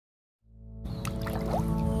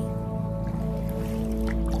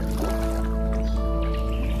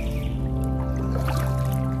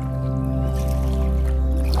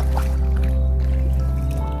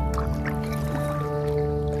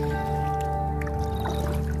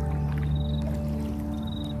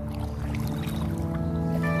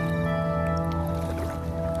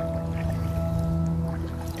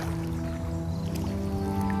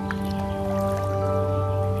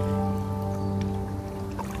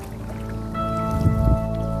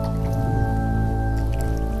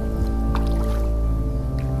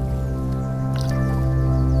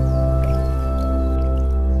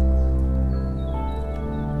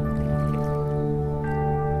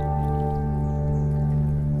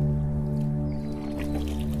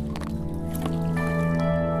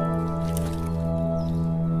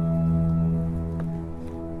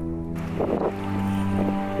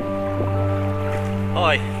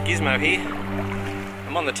Gizmo here.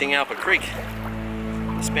 I'm on the Capalaba Creek.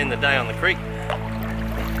 I'll spend the day on the creek.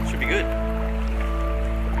 Should be good.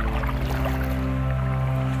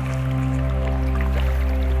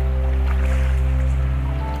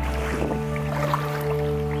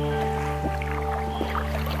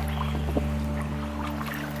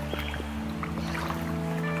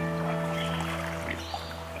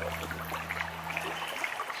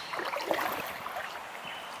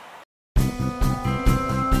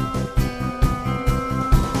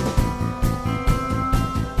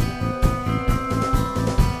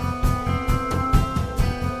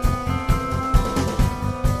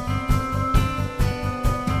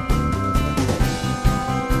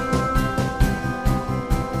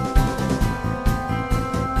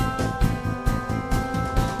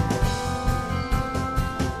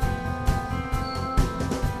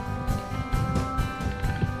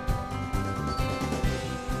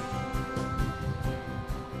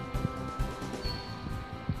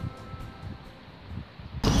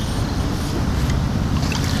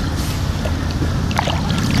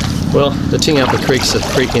 Well, the Capalaba Creek's a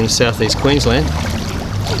creek in southeast Queensland.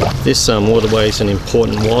 This waterway is an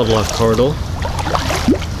important wildlife corridor,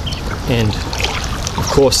 and of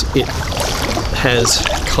course it has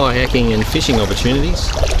kayaking and fishing opportunities,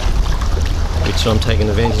 which I'm taking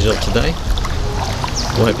advantage of today.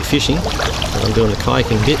 I won't be fishing, but I'm doing the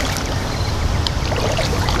kayaking bit.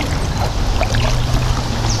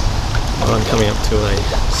 I'm coming up to a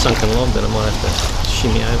sunken log that I might have to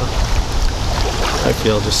shimmy over.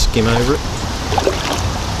 Hopefully I'll just skim over it.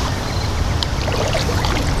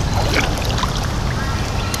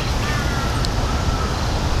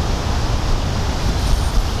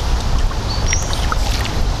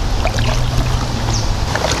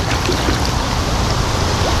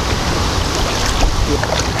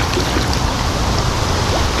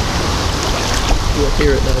 You'll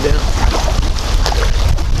hear it, no doubt.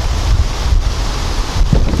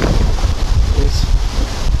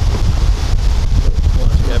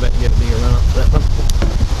 Get a bigger run up for that one.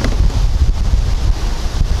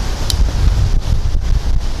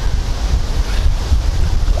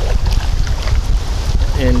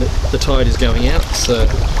 And the tide is going out, so it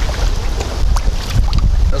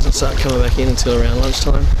doesn't start coming back in until around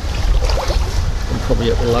lunchtime. I'm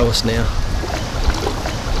probably at the lowest now.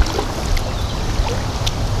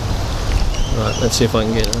 Right, let's see if I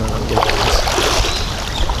can get it.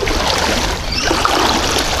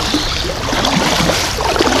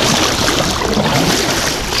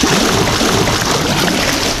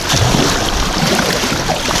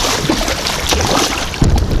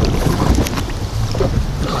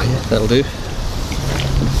 That'll do.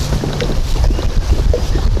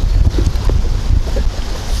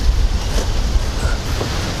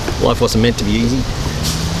 Life wasn't meant to be easy.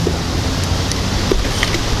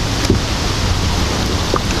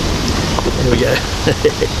 There we go.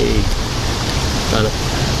 Done it.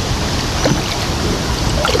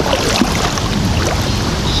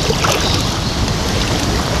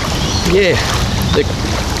 Yeah, the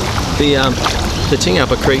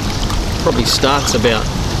Capalaba Creek probably starts about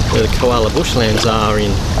where the koala bushlands are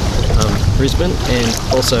in Brisbane, and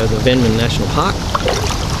also the Farnham National Park,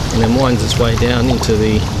 and then winds its way down into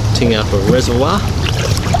the Capalaba Reservoir,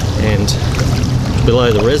 and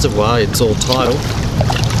below the reservoir it's all tidal,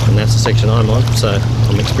 and that's the section I'm on, so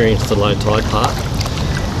I'm experiencing the low tide part,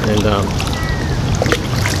 and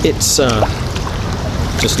it's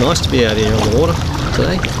just nice to be out here on the water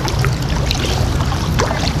today.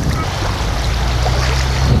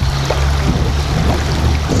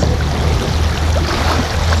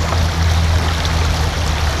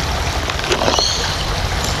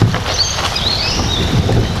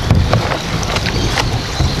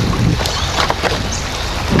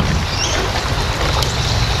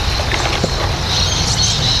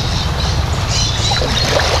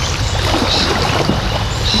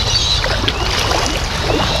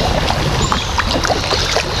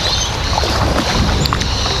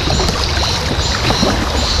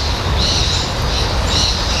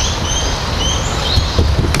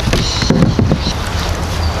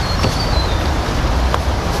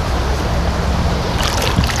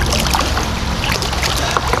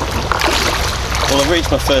 Well, I've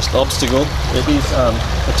reached my first obstacle. It is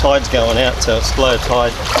the tide's going out, so it's low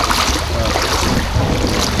tide.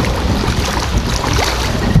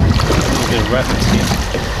 A bit of rapids here.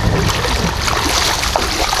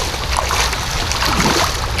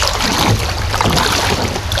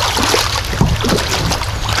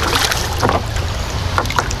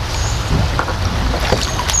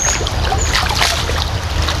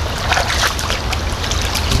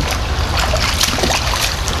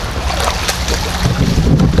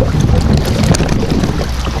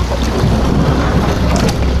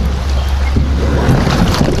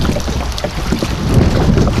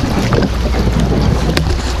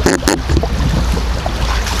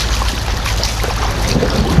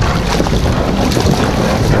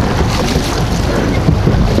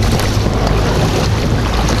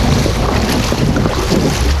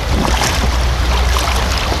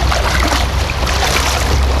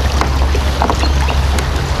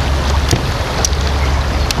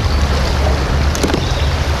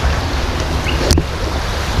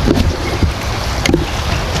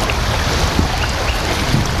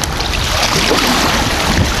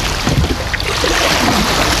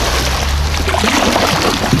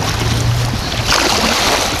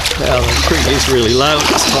 creek is really low at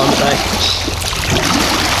this time of day.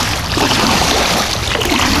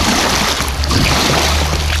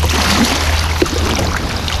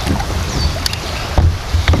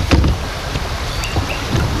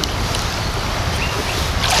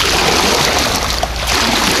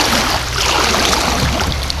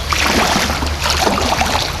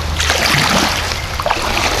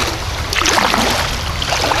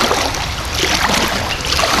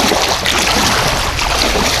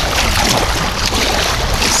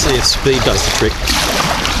 See if speed does the trick.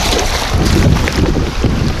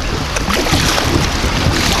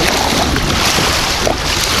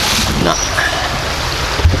 No.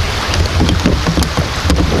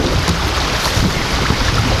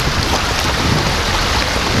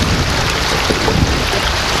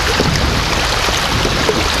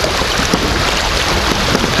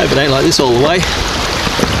 Hope it ain't like this all the way.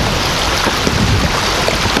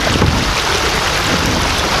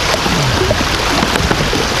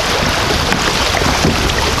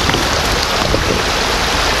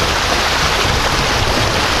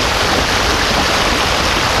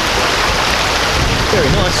 Very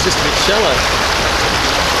nice, just a bit shallow.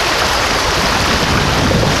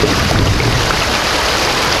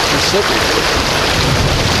 It's slippery.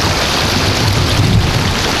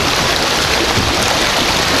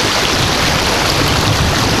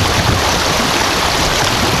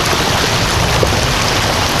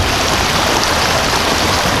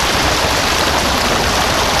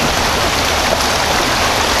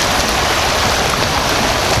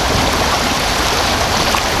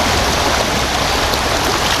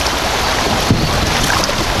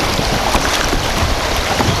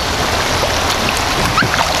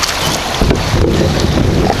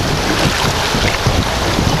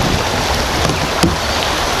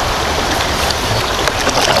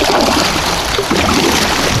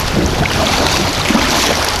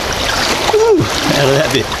 Out of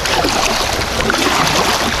that bit.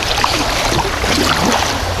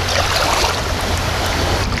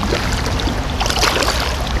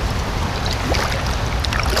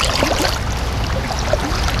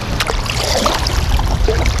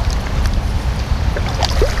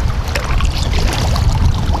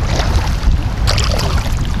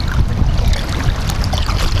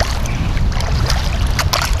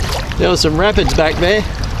 There were some rapids back there.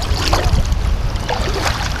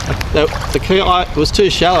 The key was too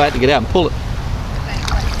shallow, I had to get out and pull it.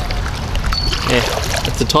 Yeah,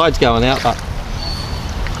 if the tide's going out, but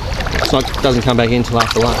it's not, it doesn't come back in till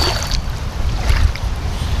after lunch.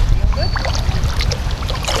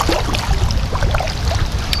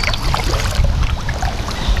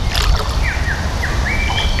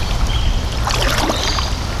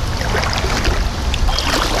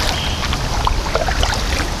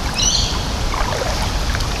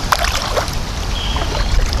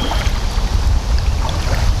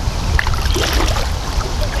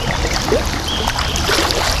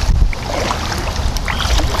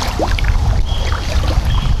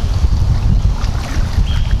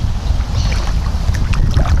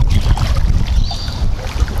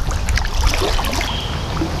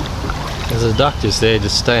 'Cause the duck just there,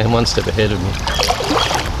 just staying one step ahead of me.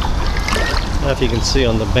 Now if you can see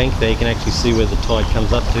on the bank there, you can actually see where the tide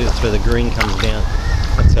comes up to. That's where the green comes down.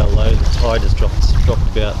 That's how low the tide has dropped. It's dropped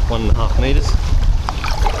about 1.5 metres.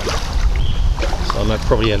 So I'm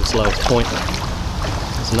probably at its lowest point.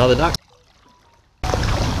 There's another duck.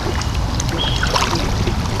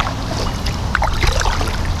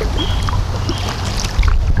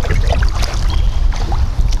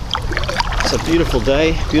 It's a beautiful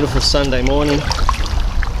day, beautiful Sunday morning.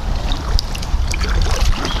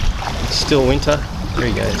 It's still winter. There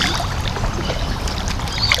he goes.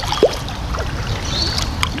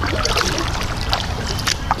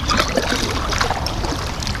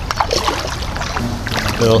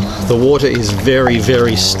 Well, the water is very,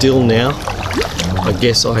 very still now. I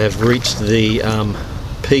guess I have reached the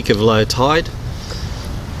peak of low tide,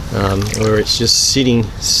 where it's just sitting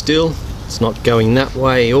still. It's not going that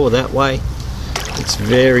way or that way. It's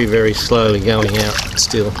very, very slowly going out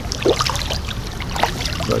still.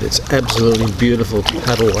 But it's absolutely beautiful to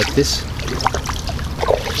paddle like this.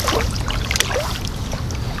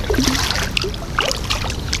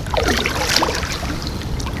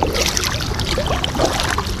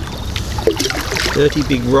 Dirty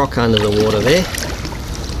big rock under the water there,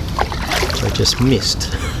 which I just missed.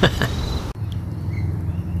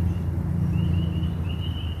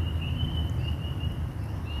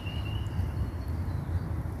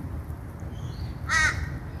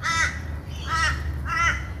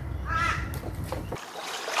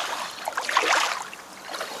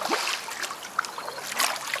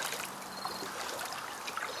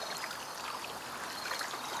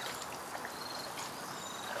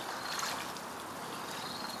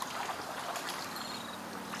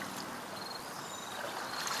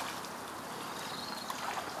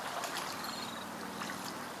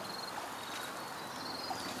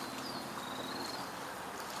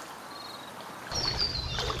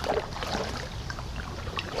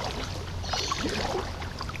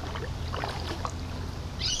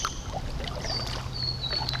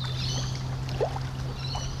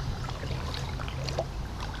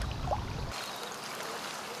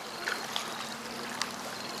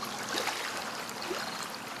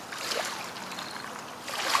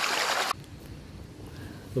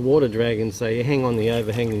 the water dragons, they hang on the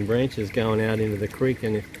overhanging branches going out into the creek,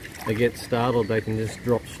 and if they get startled they can just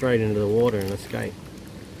drop straight into the water and escape.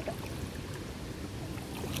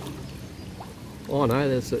 Oh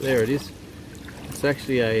no, there it is. It's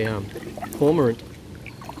actually a cormorant.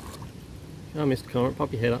 Oh, Mr. Cormorant,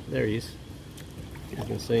 pop your head up. There he is. You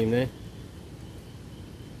can see him there.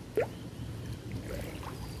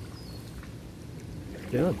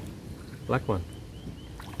 Good. Black one.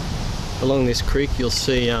 Along this creek you'll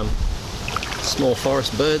see small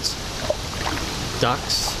forest birds,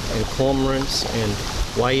 ducks and cormorants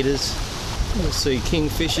and waders. You'll see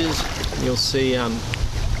kingfishers, you'll see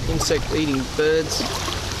insect-eating birds.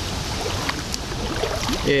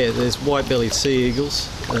 Yeah, there's white-bellied sea eagles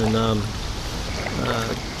and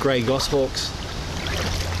grey goshawks,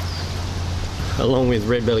 along with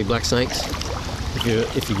red-bellied black snakes.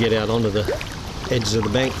 If you get out onto the edges of the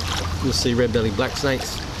bank, you'll see red-bellied black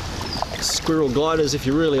snakes. Squirrel gliders if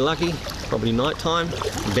you're really lucky, probably night time.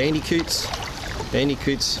 Bandicoots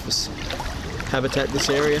for habitat this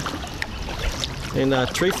area, and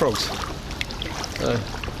tree frogs.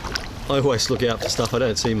 I always look out for stuff. I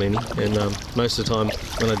don't see many, and most of the time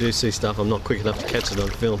when I do see stuff I'm not quick enough to catch it on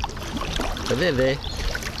film. But they're there.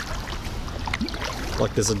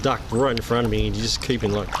 Like there's a duck right in front of me and you're just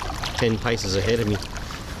keeping like 10 paces ahead of me.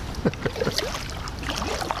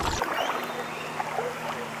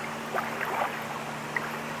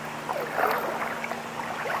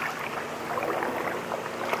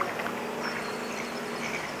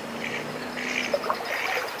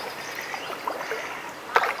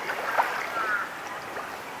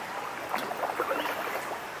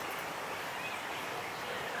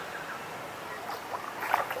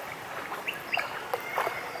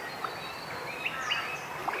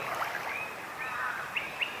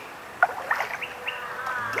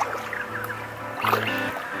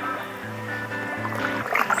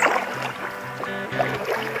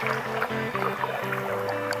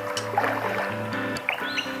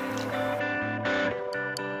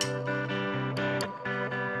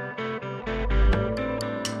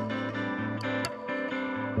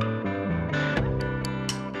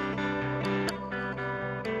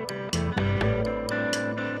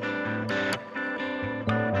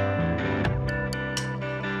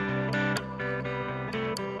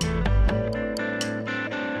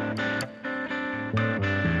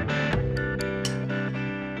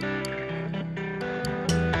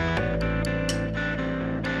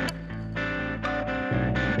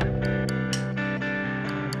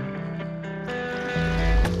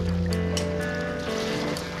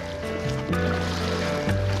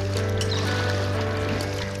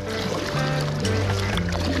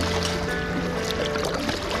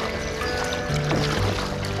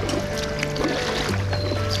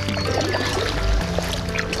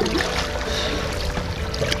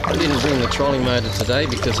 I didn't bring the trolling motor today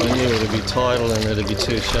because I knew it would be tidal and it would be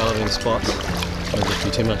too shallow in spots. It would just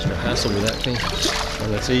be too much of a hassle with that thing.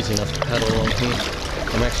 And it's easy enough to paddle along here.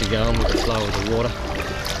 I'm actually going with the flow of the water.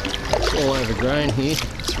 It's all overgrown here.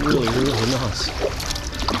 It's really, really nice.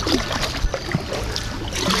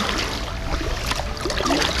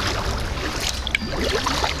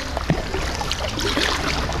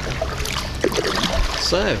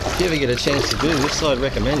 So, if you ever get a chance to do this, I'd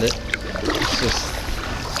recommend it. It's just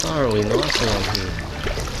thoroughly nice along here.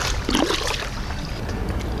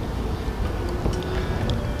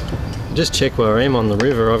 Just check where I am on the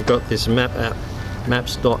river. I've got this map app,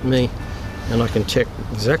 maps.me, and I can check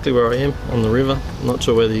exactly where I am on the river. I'm not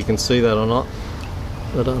sure whether you can see that or not,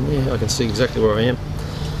 but yeah, I can see exactly where I am.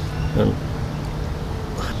 And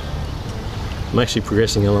I'm actually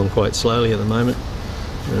progressing along quite slowly at the moment.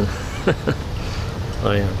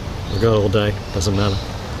 I've got all day, doesn't matter.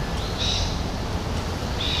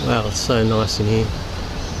 Wow, it's so nice in here.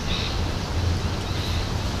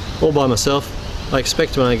 All by myself. I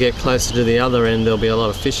expect when I get closer to the other end there'll be a lot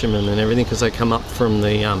of fishermen and everything because they come up from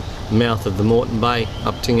the mouth of the Moreton Bay,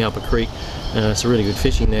 up Tingapa Creek. It's a really good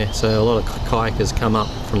fishing there, so a lot of kayakers come up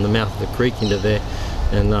from the mouth of the creek into there,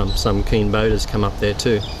 and some keen boaters come up there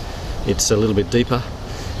too. It's a little bit deeper,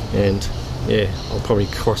 and yeah, I'll probably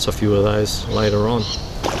cross a few of those later on.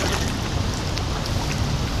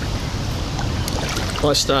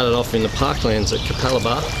 I started off in the parklands at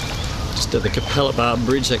Capalaba, just at the Capalaba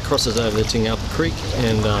bridge that crosses over the Tingapa Creek,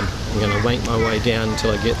 and I'm going to wank my way down until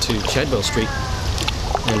I get to Chadwell Street.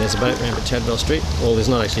 And there's a boat ramp at Chadwell Street. Well, there's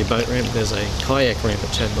not actually a boat ramp, there's a kayak ramp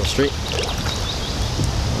at Chadwell Street.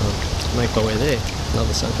 Make my way there.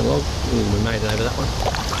 Another sunken log. Ooh, we made it over that one.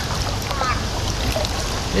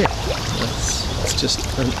 Yeah, it's just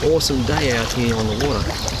an awesome day out here on the water.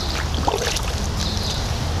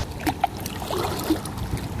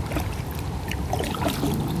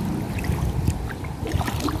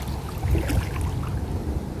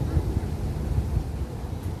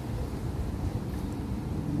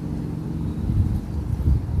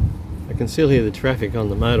 can still hear the traffic on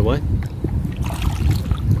the motorway.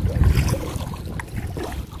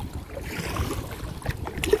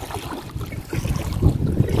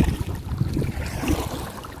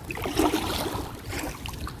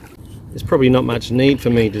 There's probably not much need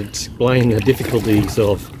for me to explain the difficulties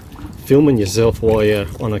of filming yourself while you're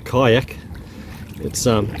on a kayak. It's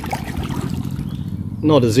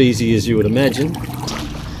not as easy as you would imagine.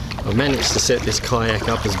 I've managed to set this kayak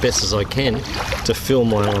up as best as I can to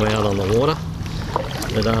film while I'm out on the water.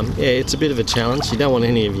 But yeah, it's a bit of a challenge. You don't want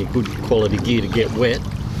any of your good quality gear to get wet,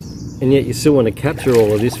 and yet you still want to capture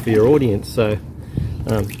all of this for your audience. So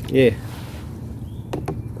yeah,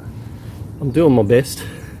 I'm doing my best.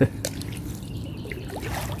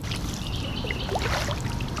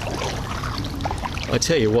 I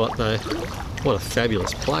tell you what though, what a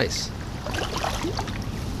fabulous place.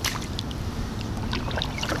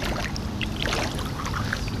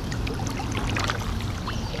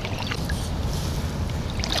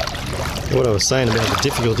 What I was saying about the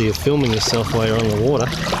difficulty of filming yourself while you're on the water,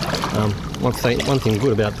 one thing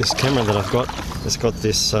good about this camera that I've got, it's got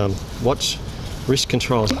this watch wrist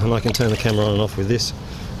control, and I can turn the camera on and off with this,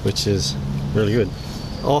 which is really good.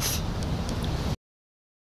 Off.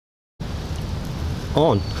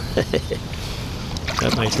 On.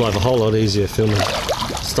 That makes life a whole lot easier filming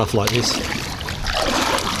stuff like this.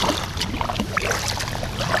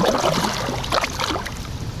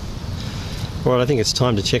 Right, I think it's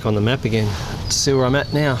time to check on the map again to see where I'm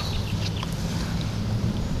at now.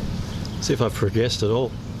 See if I've progressed at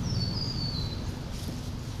all.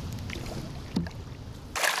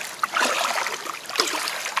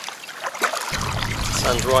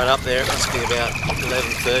 Sun's right up there, it must be about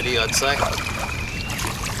 11:30 I'd say.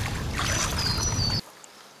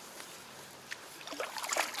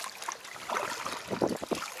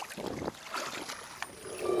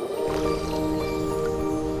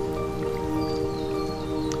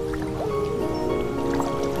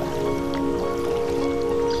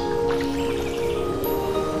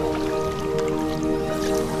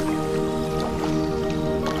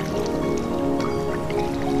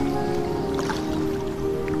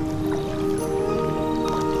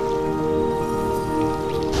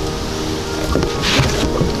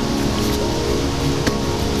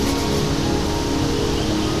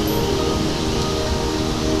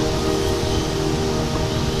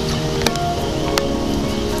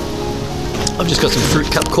 I've just got some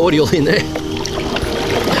fruit cup cordial in there.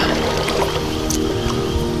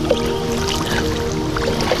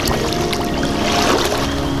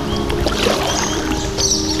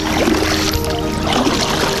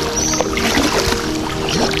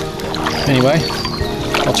 Anyway,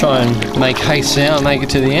 I'll try and make haste now and make it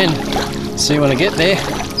to the end. See when I get there.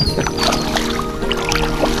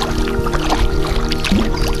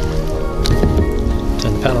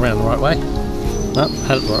 Turn the paddle around the right way. No,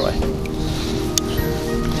 had it the right way.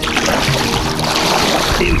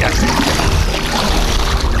 Here we go.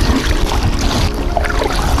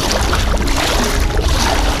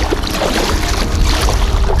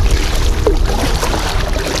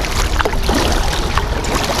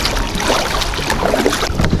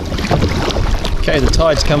 Okay, the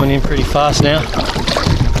tide's coming in pretty fast now.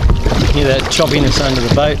 Hear that choppiness under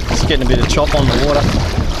the boat. It's getting a bit of chop on the water.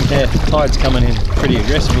 Yeah, the tide's coming in pretty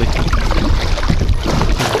aggressively.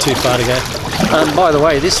 Not too far to go. By the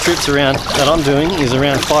way, this trip's around that I'm doing is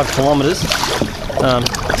around 5 kilometres,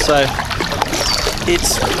 so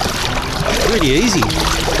it's pretty easy.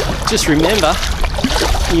 Just remember,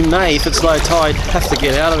 you may, if it's low tide, have to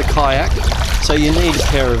get out of the kayak, so you need a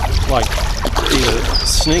pair of like either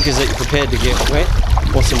sneakers that you're prepared to get wet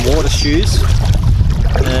or some water shoes,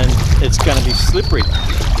 and it's going to be slippery,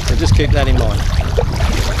 so just keep that in mind.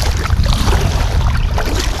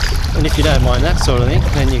 And if you don't mind that sort of thing,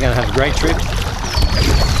 then you're going to have a great trip.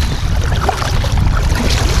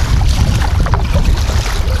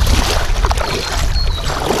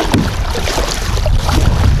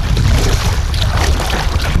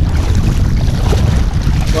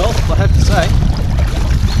 Well, I have to say,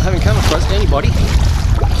 I haven't come across anybody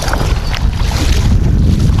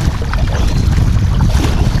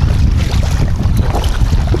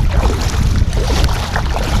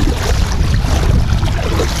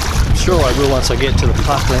sure I will once I get to the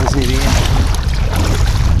parklands near the end.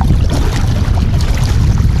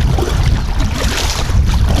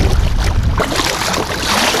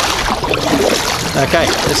 Okay,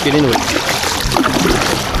 let's get into it.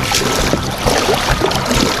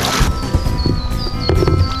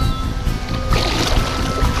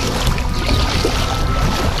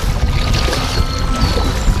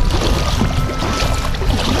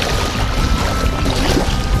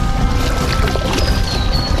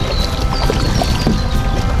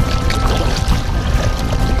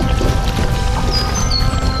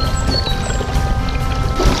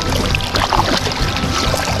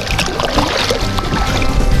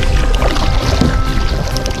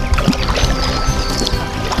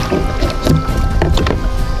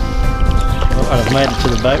 We've made it to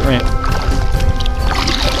the boat ramp.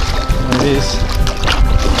 There it is.